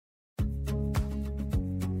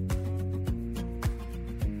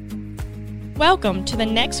Welcome to the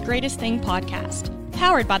Next Greatest Thing podcast,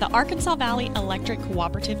 powered by the Arkansas Valley Electric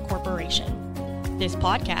Cooperative Corporation. This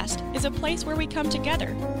podcast is a place where we come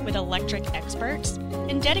together with electric experts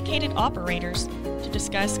and dedicated operators to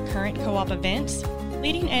discuss current co-op events,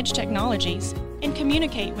 leading-edge technologies, and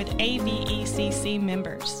communicate with AVECC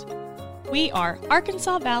members. We are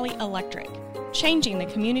Arkansas Valley Electric, changing the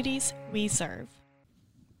communities we serve.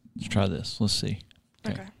 Let's try this. Let's see.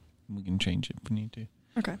 Okay. We can change it if we need to.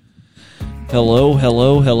 Okay.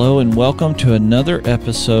 Hello, and welcome to another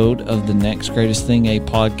episode of the Next Greatest Thing, a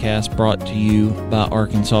podcast brought to you by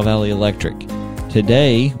Arkansas Valley Electric.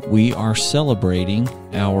 Today, we are celebrating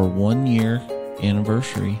our 1-year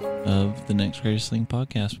anniversary of the Next Greatest Thing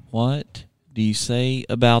podcast. What do you say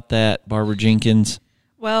about that, Barbara Jenkins?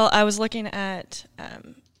 Well, I was looking at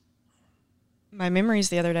my memories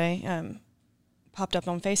the other day, popped up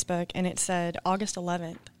on Facebook, and it said August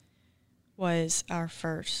 11th was our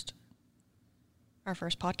first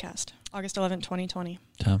podcast. August 11th, 2020.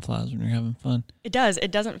 Time flies when you're having fun. It does. It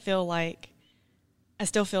doesn't feel like, I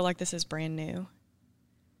still feel like this is brand new.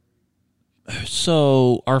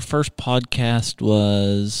 So, our first podcast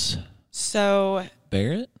was... So...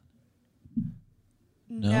 Barrett?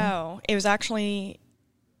 No, it was actually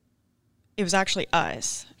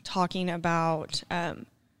us talking about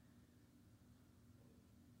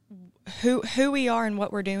who we are and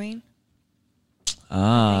what we're doing.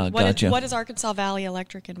 Gotcha. What is Arkansas Valley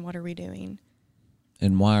Electric and what are we doing?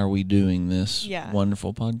 And why are we doing this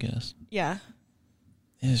wonderful podcast? Yeah.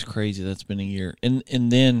 It is crazy. That's been a year. And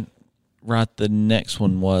then the next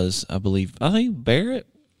one was, I think Barrett.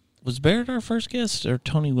 Was Barrett our first guest or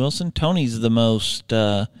Tony Wilson? Tony's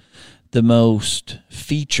the most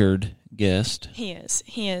featured guest. He is.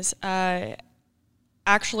 Actually,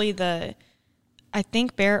 I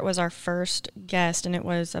think Barrett was our first guest, and it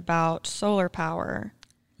was about solar power.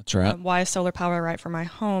 That's right. Why is solar power right for my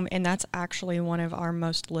home? And that's actually one of our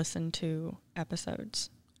most listened to episodes.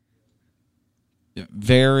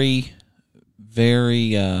 Very,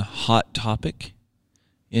 very hot topic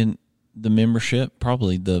in the membership,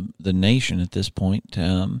 probably the nation at this point.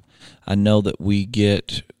 I know that we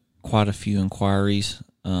get quite a few inquiries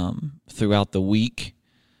throughout the week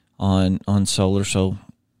on solar, so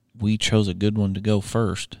we chose a good one to go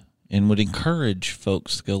first and would encourage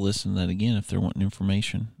folks to go listen to that again if they're wanting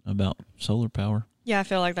information about solar power. Yeah, I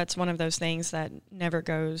feel like that's one of those things that never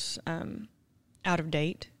goes out of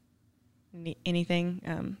date.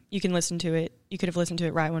 Anything. You can listen to it. You could have listened to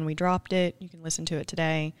it right when we dropped it. You can listen to it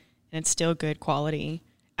today, and it's still good quality,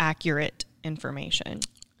 accurate information.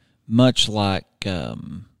 Much like the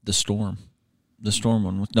storm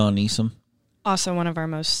one with Don Easom. Also one of our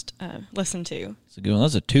most listened to. It's a good one.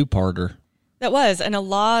 That's a two-parter. That was, and a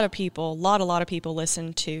lot of people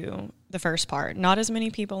listened to the first part. Not as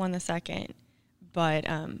many people in the second, but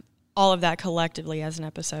all of that collectively as an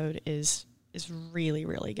episode is really,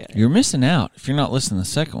 really good. You're missing out if you're not listening to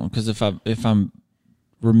the second one, because if I'm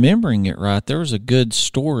remembering it right, there was a good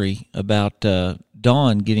story about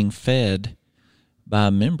Dawn getting fed by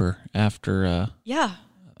a member after.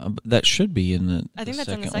 That should be in the. I think that's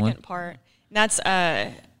in the second part. And that's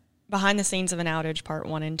behind the scenes of an outage, part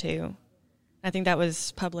 1 and 2. I think that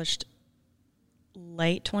was published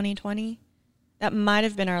late 2020. That might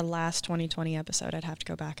have been our last 2020 episode. I'd have to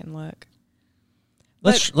go back and look.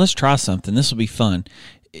 Let's try something. This will be fun.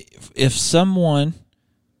 If someone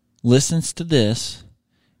listens to this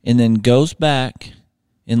and then goes back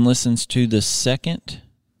and listens to the second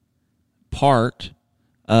part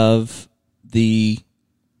of the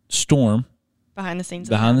storm, behind the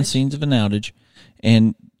scenes of an outage,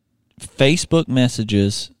 and Facebook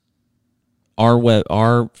messages our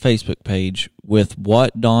Facebook page with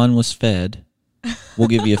what Dawn was fed, we'll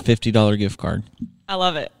give you a $50 gift card. I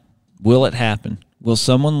love it. Will it happen? Will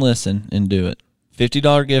someone listen and do it?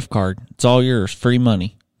 $50 gift card. It's all yours. Free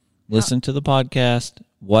money. Listen to the podcast.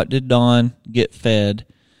 What did Dawn get fed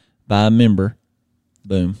by a member?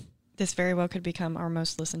 Boom. This very well could become our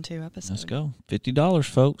most listened to episode. Let's go. $50,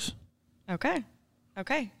 folks. Okay.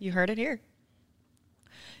 You heard it here.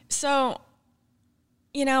 So,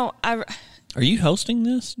 are you hosting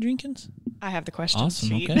this, Jenkins? I have the question awesome.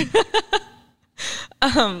 sheet.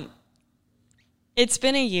 Okay. It's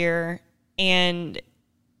been a year, and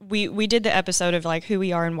we did the episode of like who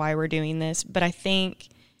we are and why we're doing this, but I think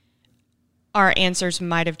our answers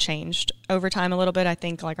might have changed over time a little bit. I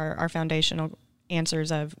think like our foundational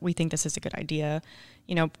answers of we think this is a good idea,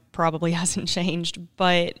 probably hasn't changed.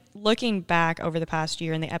 But looking back over the past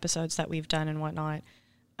year and the episodes that we've done and whatnot,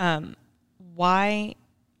 why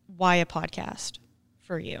a podcast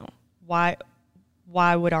for you? Why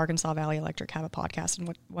would Arkansas Valley Electric have a podcast,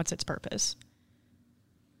 and what's its purpose?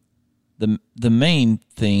 the main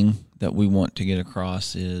thing that we want to get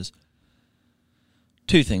across is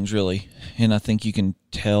two things, really, and I think you can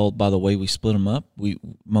tell by the way we split them up.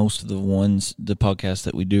 Most of the podcasts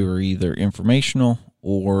that we do are either informational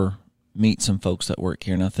or meet some folks that work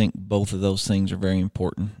here, and I think both of those things are very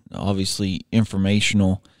important. Obviously,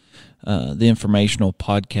 informational, the informational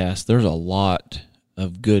podcast, there's a lot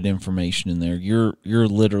of good information in there. You're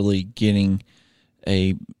literally getting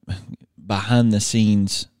a behind the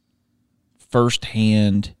scenes,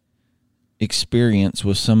 firsthand experience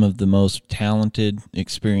with some of the most talented,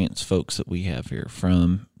 experienced folks that we have here,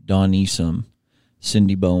 from Don Esom,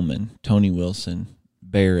 Cindy Bowman, Tony Wilson,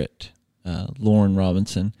 Barrett, Lauren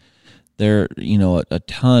Robinson. There, a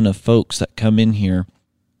ton of folks that come in here,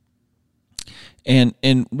 and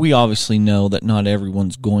we obviously know that not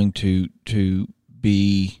everyone's going to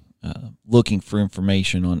be looking for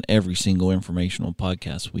information on every single informational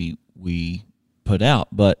podcast we put out,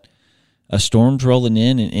 but a storm's rolling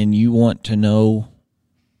in and you want to know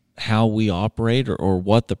how we operate or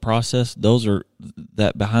what the process,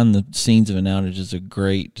 that behind the scenes of an outage is a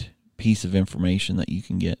great piece of information that you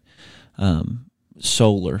can get.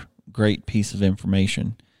 Solar, great piece of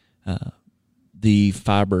information. The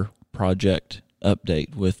fiber project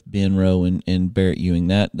update with Ben Rowe and Barrett Ewing,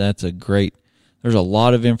 that's a great, there's a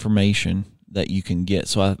lot of information that you can get.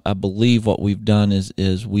 So I believe what we've done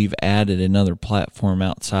is we've added another platform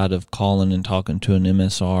outside of calling and talking to an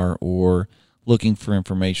MSR or looking for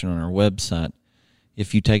information on our website.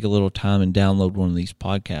 If you take a little time and download one of these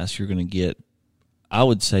podcasts, you're going to get, I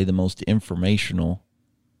would say, the most informational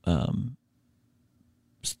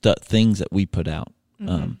things that we put out.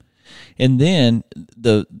 Mm-hmm. And then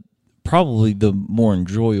probably the more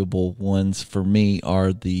enjoyable ones for me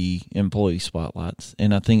are the employee spotlights.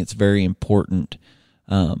 And I think it's very important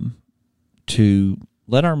to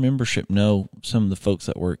let our membership know some of the folks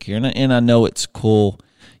that work here. And I know it's cool.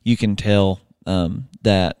 You can tell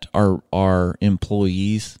that our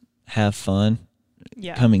employees have fun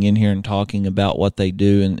coming in here and talking about what they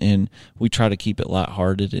do. And we try to keep it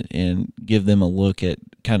lighthearted and give them a look at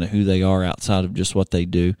kind of who they are outside of just what they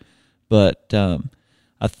do. But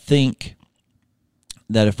I think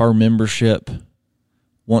that if our membership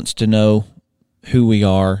wants to know who we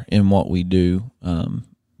are and what we do,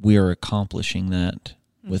 we are accomplishing that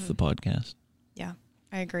with the podcast. Yeah,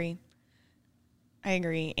 I agree.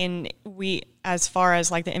 And we, as far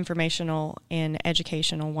as like the informational and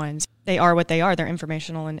educational ones, they are what they are. They're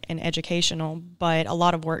informational and educational, but a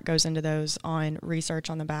lot of work goes into those on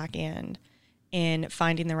research on the back end and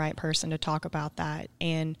finding the right person to talk about that.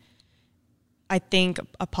 And I think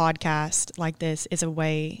a podcast like this is a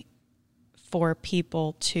way for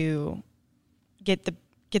people to get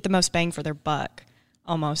the most bang for their buck.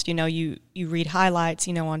 Almost, you read highlights,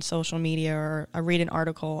 on social media, or I read an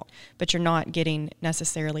article, but you're not getting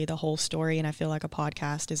necessarily the whole story. And I feel like a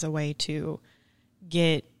podcast is a way to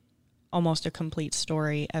get almost a complete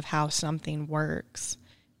story of how something works.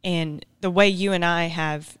 And the way you and I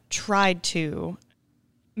have tried to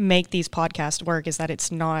make these podcasts work is that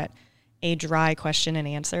it's not a dry question and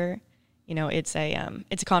answer. It's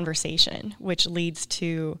a conversation, which leads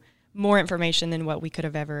to more information than what we could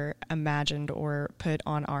have ever imagined or put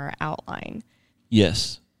on our outline.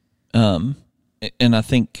 Yes. And I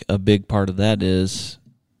think a big part of that is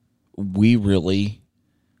we really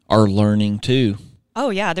are learning too.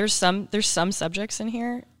 Oh yeah. There's some subjects in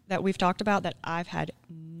here that we've talked about that I've had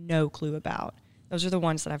no clue about. Those are the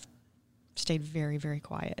ones that I've stayed very, very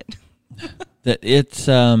quiet. That it's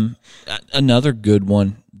another good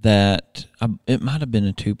one that it might have been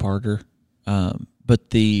a two-parter, but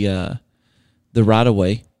the right of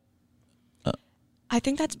way. I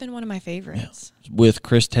think that's been one of my favorites. Yeah. With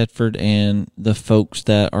Chris Tedford and the folks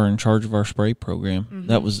that are in charge of our spray program. Mm-hmm.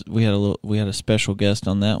 That was we had a special guest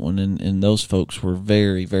on that one, and those folks were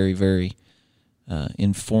very, very, very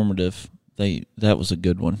informative. That was a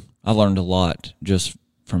good one. I learned a lot just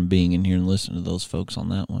from being in here and listening to those folks on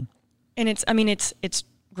that one. And it's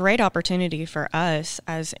great opportunity for us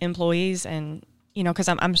as employees, and because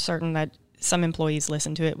I'm certain that some employees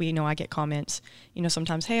listen to it. I get comments,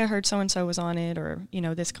 sometimes, hey, I heard so-and-so was on it, or,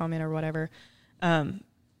 this comment or whatever.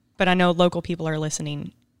 But I know local people are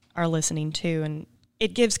listening too. And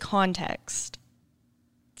it gives context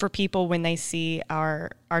for people when they see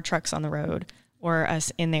our trucks on the road or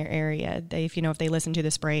us in their area. If they listen to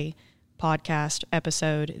the spray podcast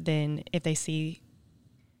episode, then if they see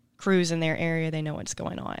crews in their area, they know what's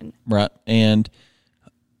going on. Right. And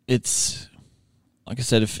it's, like I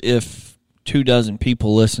said, if 24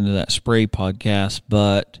 people listen to that spray podcast,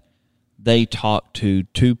 but they talk to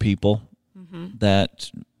two people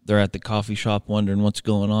that they're at the coffee shop wondering what's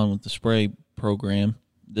going on with the spray program.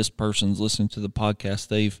 This person's listening to the podcast.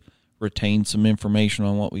 They've retained some information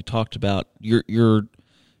on what we talked about. You're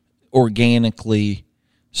organically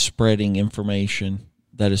spreading information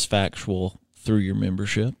that is factual through your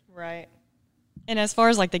membership. Right. And as far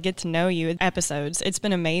as like the get to know you episodes, it's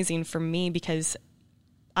been amazing for me because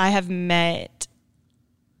I have met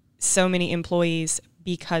so many employees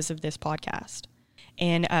because of this podcast.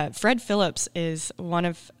 And Fred Phillips is one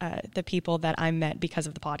of the people that I met because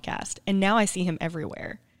of the podcast. And now I see him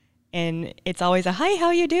everywhere. And it's always a, hi,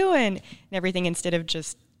 how you doing? And everything, instead of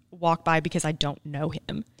just walk by because I don't know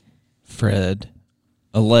him. Fred,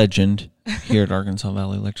 a legend here at Arkansas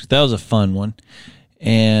Valley Electric. That was a fun one.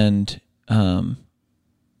 And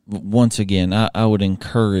once again, I would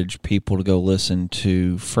encourage people to go listen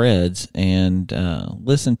to Fred's and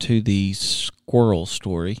listen to the squirrel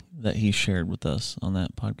story that he shared with us on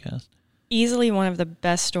that podcast. Easily one of the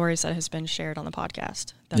best stories that has been shared on the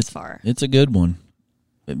podcast thus far. It's a good one.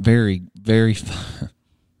 Very, very,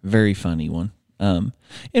 very funny one. And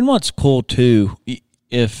what's cool too,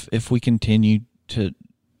 if we continue to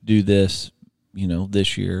do this,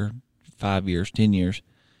 this year, 5 years, 10 years,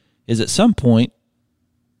 is at some point,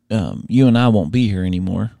 you and I won't be here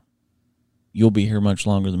anymore. You'll be here much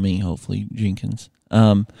longer than me, hopefully, Jenkins.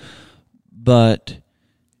 But,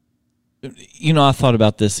 I thought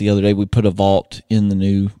about this the other day. We put a vault in the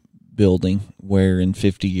new building where in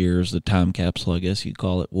 50 years, the time capsule, I guess you'd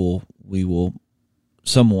call it,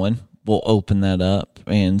 someone will open that up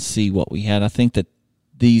and see what we had. I think that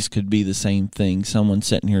these could be the same thing. Someone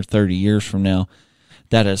sitting here 30 years from now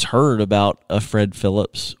that has heard about a Fred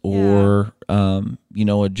Phillips or, a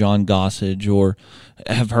John Gossage, or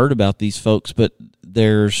have heard about these folks, but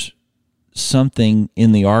there's something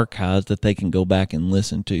in the archives that they can go back and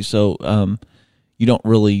listen to. So you don't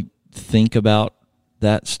really think about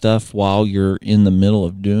that stuff while you're in the middle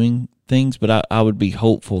of doing things, but I would be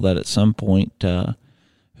hopeful that at some point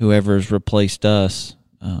whoever has replaced us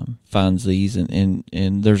finds these,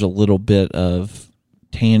 and there's a little bit of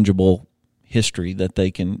tangible history that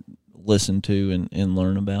they can listen to and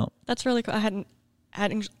learn about. That's really cool. I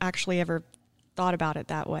hadn't actually ever thought about it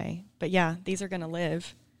that way. But yeah, these are going to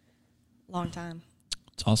live a long time.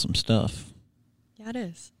 It's awesome stuff. Yeah, it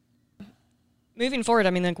is. Moving forward,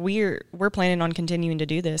 we're planning on continuing to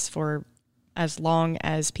do this for as long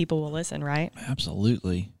as people will listen, right?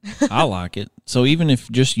 Absolutely. I like it. So even if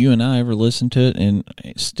just you and I ever listen to it and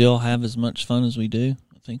still have as much fun as we do,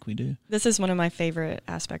 I think we do. This is one of my favorite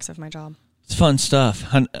aspects of my job. It's fun stuff.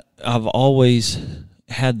 I've always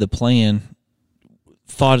had the plan,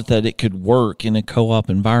 thought that it could work in a co-op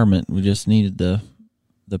environment. We just needed the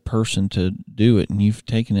person to do it, and you've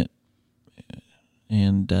taken it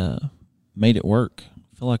and made it work.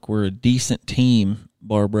 I feel like we're a decent team,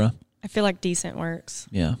 Barbara. I feel like decent works.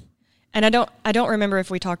 Yeah. And I don't remember if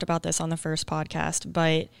we talked about this on the first podcast,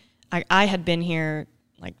 but I had been here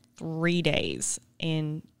like 3 days,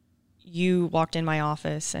 and you walked in my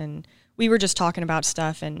office and we were just talking about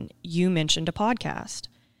stuff, and you mentioned a podcast.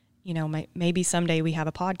 Maybe someday we have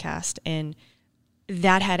a podcast, and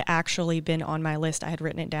that had actually been on my list. I had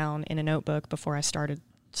written it down in a notebook before I started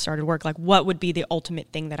work. Like, what would be the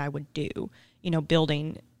ultimate thing that I would do?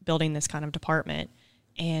 Building this kind of department.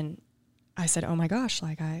 And I said, "Oh my gosh!"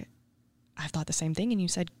 Like I thought the same thing, and you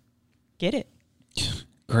said, "Get it."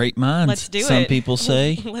 Great minds. Let's do it. Some people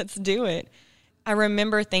say. Let's do it. I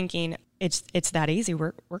remember thinking, it's that easy.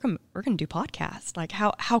 We're gonna do podcasts. Like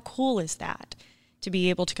how cool is that to be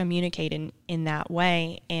able to communicate in that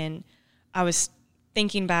way? And I was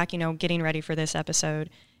thinking back, getting ready for this episode,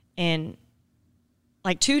 and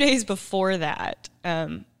like 2 days before that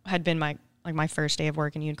had been my first day of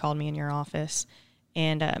work, and you'd called me in your office,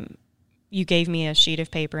 and you gave me a sheet of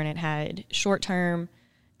paper, and it had short-term,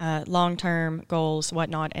 long-term goals,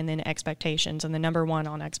 whatnot, and then expectations. And the number one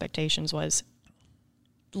on expectations was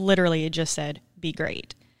literally, it just said, be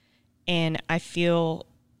great. And I feel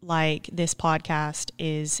like this podcast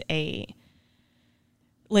is a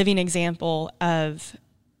living example of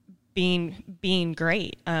being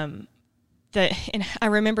great. And I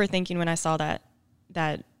remember thinking when I saw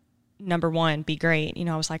that number one, be great,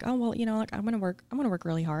 I was like, oh, well, like I'm going to work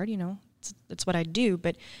really hard, it's what I do.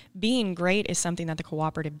 But being great is something that the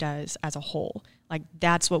cooperative does as a whole. Like,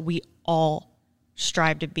 that's what we all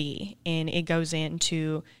strive to be. And it goes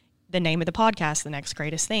into the name of the podcast, The Next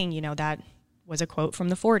Greatest Thing. That was a quote from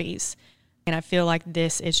the 40s. And I feel like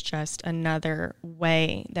this is just another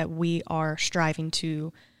way that we are striving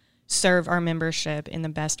to serve our membership in the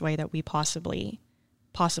best way that we possibly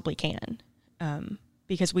can.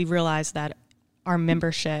 Because we realize that our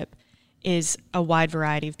membership is a wide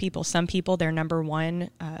variety of people. Some people, their number one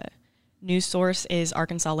news source is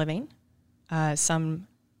Arkansas Living.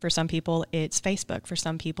 For some people, it's Facebook. For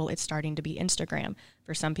some people, it's starting to be Instagram.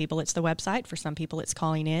 For some people, it's the website. For some people, it's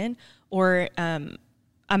calling in. Or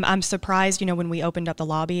I'm surprised, when we opened up the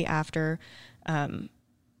lobby after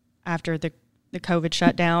the COVID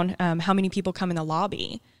shutdown, how many people come in the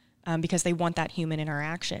lobby because they want that human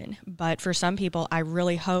interaction. But for some people, I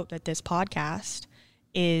really hope that this podcast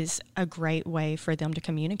is a great way for them to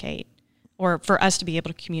communicate, or for us to be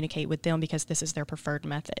able to communicate with them, because this is their preferred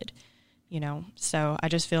method. So I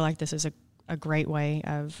just feel like this is a great way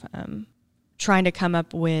of trying to come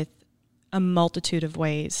up with a multitude of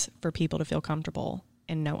ways for people to feel comfortable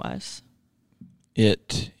and know us.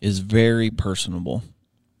 It is very personable,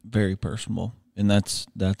 and that's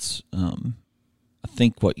I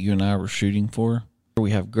think what you and I were shooting for.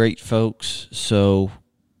 We have great folks, so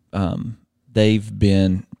they've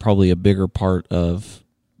been probably a bigger part of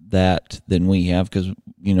that than we have, because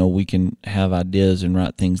we can have ideas and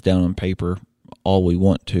write things down on paper all we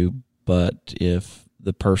want to, but if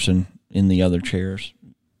the person in the other chair's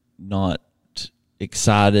not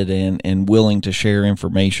excited and willing to share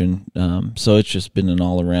information, so it's just been an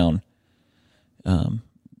all around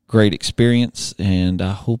great experience, and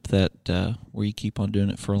I hope that we keep on doing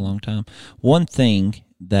it for a long time. One thing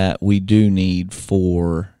that we do need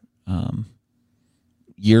for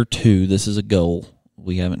year 2, this is a goal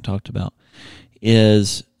we haven't talked about,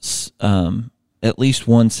 is at least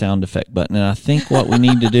one sound effect button. And I think what we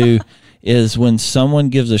need to do is when someone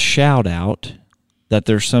gives a shout out, that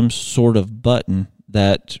there's some sort of button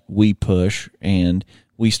that we push and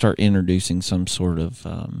we start introducing some sort of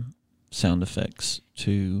sound effects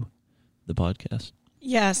to the podcast.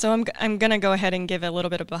 Yeah, so I'm going to go ahead and give a little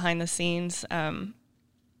bit of behind the scenes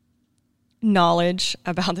knowledge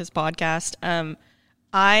about this podcast.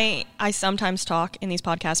 I sometimes talk in these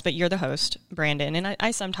podcasts, but you're the host, Brandon, and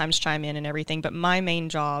I sometimes chime in and everything, but my main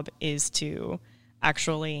job is to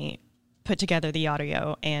actually put together the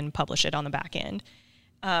audio and publish it on the back end.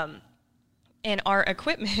 And our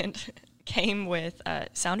equipment came with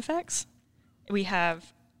sound effects. We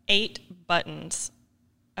have 8 buttons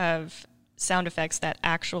of sound effects that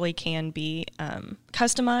actually can be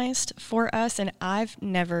customized for us, and I've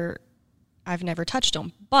never touched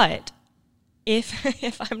them, but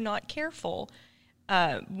if I'm not careful,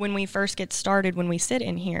 when we first get started, when we sit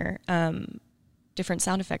in here, different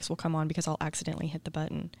sound effects will come on because I'll accidentally hit the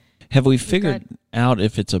button. Have we figured out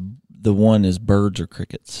if it's the one is birds or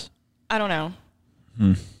crickets? I don't know.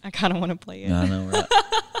 I kind of want to play it. I know,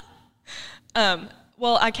 right?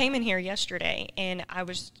 Well, I came in here yesterday and I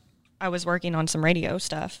was working on some radio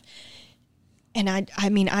stuff, and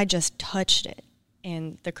I just touched it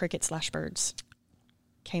and the cricket/birds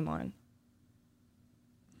came on.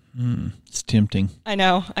 It's tempting. I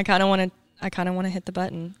know. I kind of want to hit the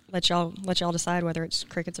button. Let y'all decide whether it's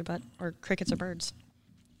crickets or crickets or birds.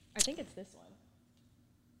 I think it's this one.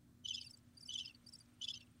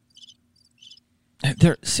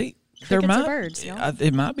 There might birds.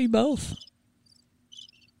 It might be both.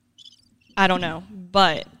 I don't know,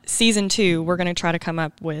 but season 2, we're going to try to come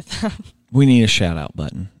up with. We need a shout out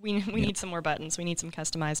button. We need some more buttons. We need some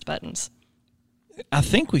customized buttons. I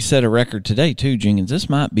think we set a record today too, Jenkins. This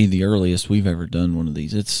might be the earliest we've ever done one of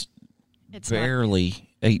these. It's barely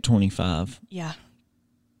 8:25. Yeah,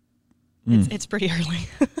 it's pretty early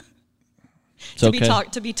to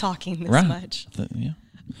be talking this much. Yeah.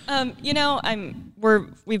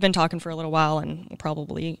 We've been talking for a little while, and we'll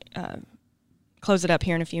probably close it up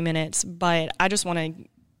here in a few minutes. But I just want to.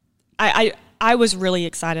 I was really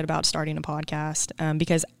excited about starting a podcast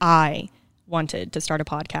because I wanted to start a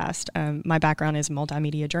podcast. My background is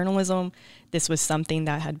multimedia journalism. This was something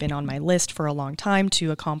that had been on my list for a long time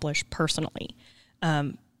to accomplish personally.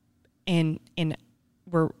 And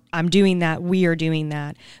I'm doing that. We are doing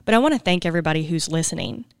that. But I want to thank everybody who's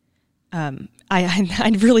listening.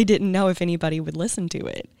 I really didn't know if anybody would listen to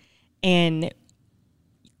it. And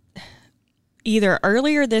either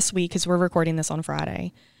earlier this week, because we're recording this on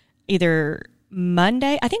Friday, either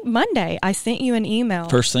Monday, I sent you an email.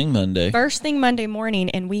 First thing Monday morning,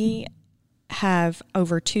 and we have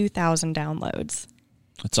over 2,000 downloads.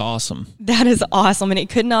 That's awesome. That is awesome, and it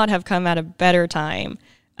could not have come at a better time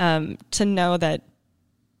to know that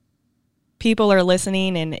people are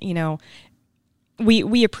listening, and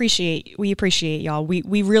we appreciate y'all.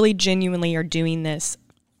 We really genuinely are doing this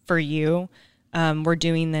for you. We're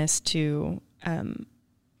doing this to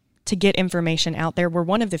get information out there. We're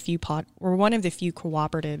one of the few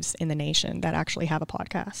cooperatives in the nation that actually have a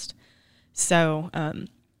podcast. So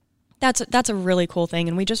that's a really cool thing,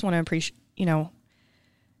 and we just want to appreciate.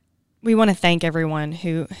 we want to thank everyone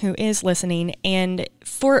who is listening. And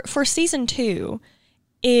for season 2,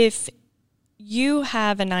 if you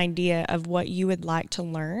have an idea of what you would like to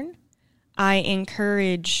learn, I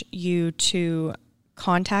encourage you to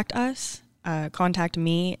contact us. Contact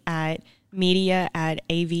me at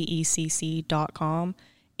media@avecc.com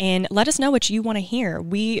and let us know what you want to hear.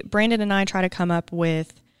 Brandon and I try to come up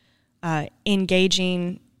with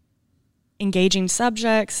engaging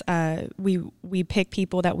subjects. We pick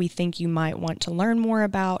people that we think you might want to learn more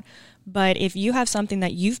about. But if you have something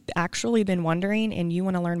that you've actually been wondering and you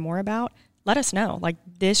want to learn more about, let us know. Like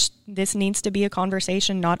this needs to be a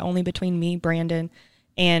conversation not only between me, Brandon,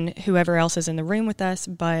 and whoever else is in the room with us,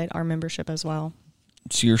 but our membership as well.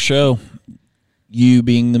 It's your show. You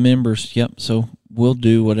being the members. Yep. So we'll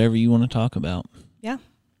do whatever you want to talk about. Yeah.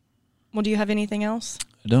 Well, do you have anything else?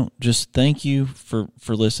 I don't. Just thank you for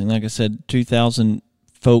listening. Like I said, 2,000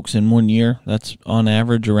 folks in 1 year. That's on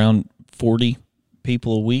average around 40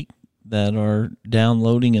 people a week that are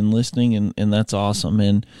downloading and listening, and that's awesome.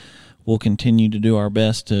 And we'll continue to do our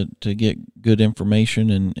best to get good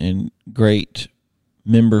information and great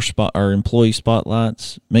employee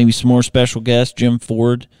spotlights. Maybe some more special guests. Jim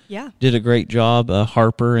Ford did a great job.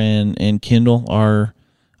 Harper and Kendall are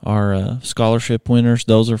scholarship winners.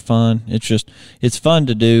 Those are fun. It's fun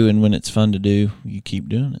to do, and when it's fun to do, you keep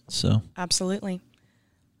doing it. So absolutely.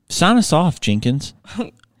 Sign us off, Jenkins.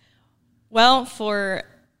 Well, for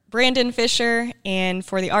Brandon Fisher and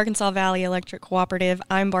for the Arkansas Valley Electric Cooperative,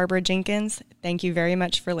 I'm Barbara Jenkins. Thank you very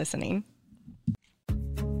much for listening.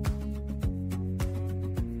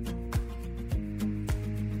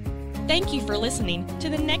 Thank you for listening to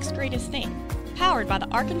The Next Greatest Thing, powered by the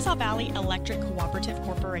Arkansas Valley Electric Cooperative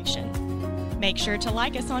Corporation. Make sure to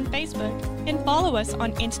like us on Facebook and follow us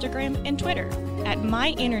on Instagram and Twitter at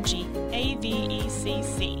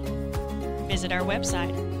MyEnergyAVECC. Visit our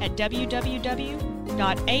website at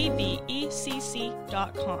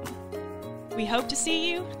www.avecc.com. We hope to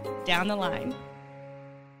see you down the line.